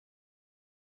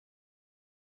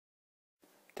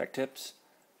Tech Tips,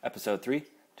 Episode 3.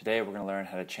 Today we're going to learn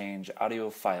how to change audio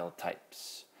file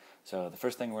types. So the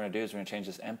first thing we're going to do is we're going to change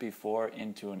this MP4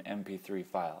 into an MP3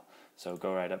 file. So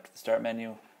go right up to the Start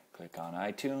menu, click on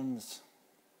iTunes,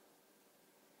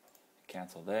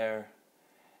 cancel there,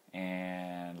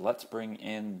 and let's bring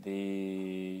in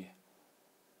the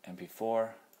MP4.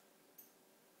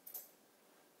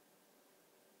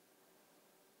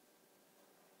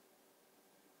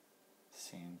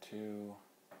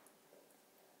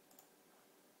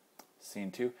 Scene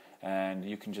 2, and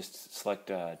you can just select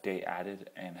date added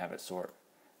and have it sort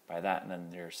by that, and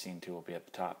then your scene 2 will be at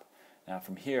the top. Now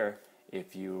from here,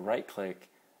 if you right click,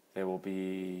 there will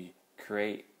be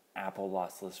create Apple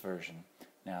lossless version.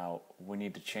 Now we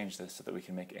need to change this so that we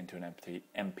can make it into an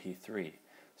MP3.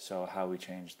 So how we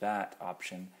change that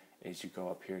option is you go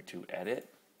up here to edit,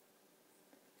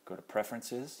 go to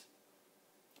preferences,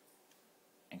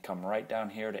 and come right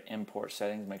down here to import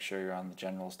settings. Make sure you're on the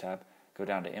generals tab. Go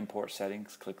down to import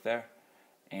settings, click there,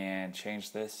 and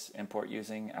change this import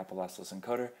using Apple Lossless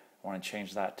Encoder. I want to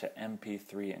change that to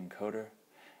MP3 encoder,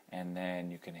 and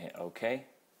then you can hit OK,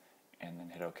 and then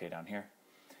hit OK down here.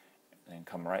 And then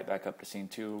come right back up to scene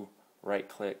 2, right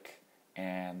click,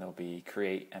 and there'll be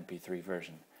create MP3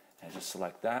 version. And just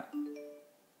select that,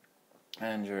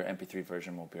 and your MP3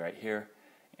 version will be right here.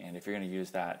 And if you're going to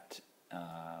use that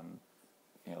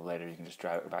later, you can just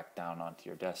drag it back down onto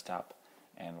your desktop,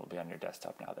 and will be on your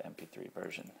desktop now, the MP3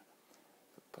 version.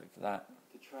 Play for that.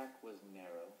 The track was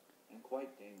narrow and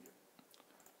quite dangerous.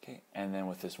 Okay, and then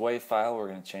with this WAV file, we're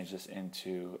going to change this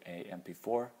into a MP4.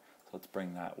 So let's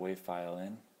bring that WAV file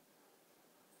in.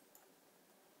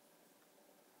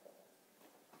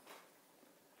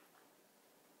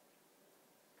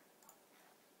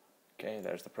 Okay,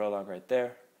 there's the prologue right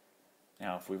there.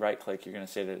 Now, if we right-click, you're going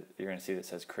to see that it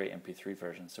says Create MP3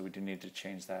 version. So we do need to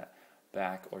change that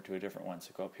back or to a different one.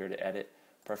 So go up here to Edit,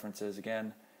 Preferences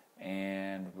again,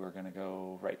 and we're going to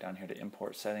go right down here to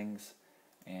Import Settings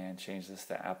and change this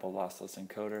to Apple Lossless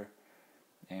Encoder,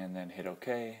 and then hit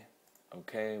OK.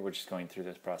 OK. We're just going through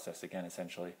this process again.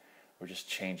 Essentially, we're just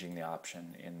changing the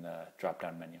option in the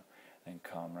drop-down menu. Then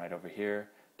come right over here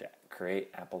to Create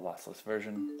Apple Lossless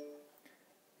Version,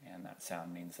 and that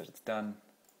sound means that it's done.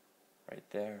 Right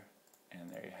there, and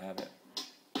there you have it.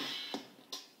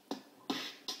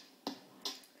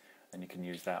 And you can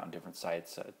use that on different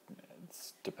sites.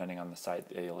 It's depending on the site,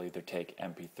 you'll either take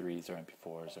MP3s or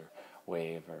MP4s or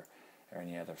WAV or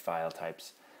any other file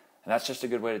types. And that's just a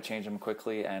good way to change them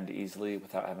quickly and easily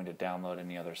without having to download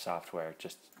any other software.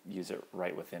 Just use it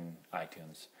right within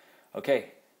iTunes.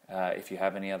 Okay, if you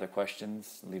have any other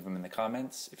questions, leave them in the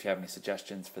comments. If you have any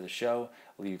suggestions for the show,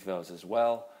 leave those as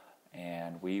well.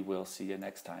 And we will see you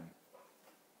next time.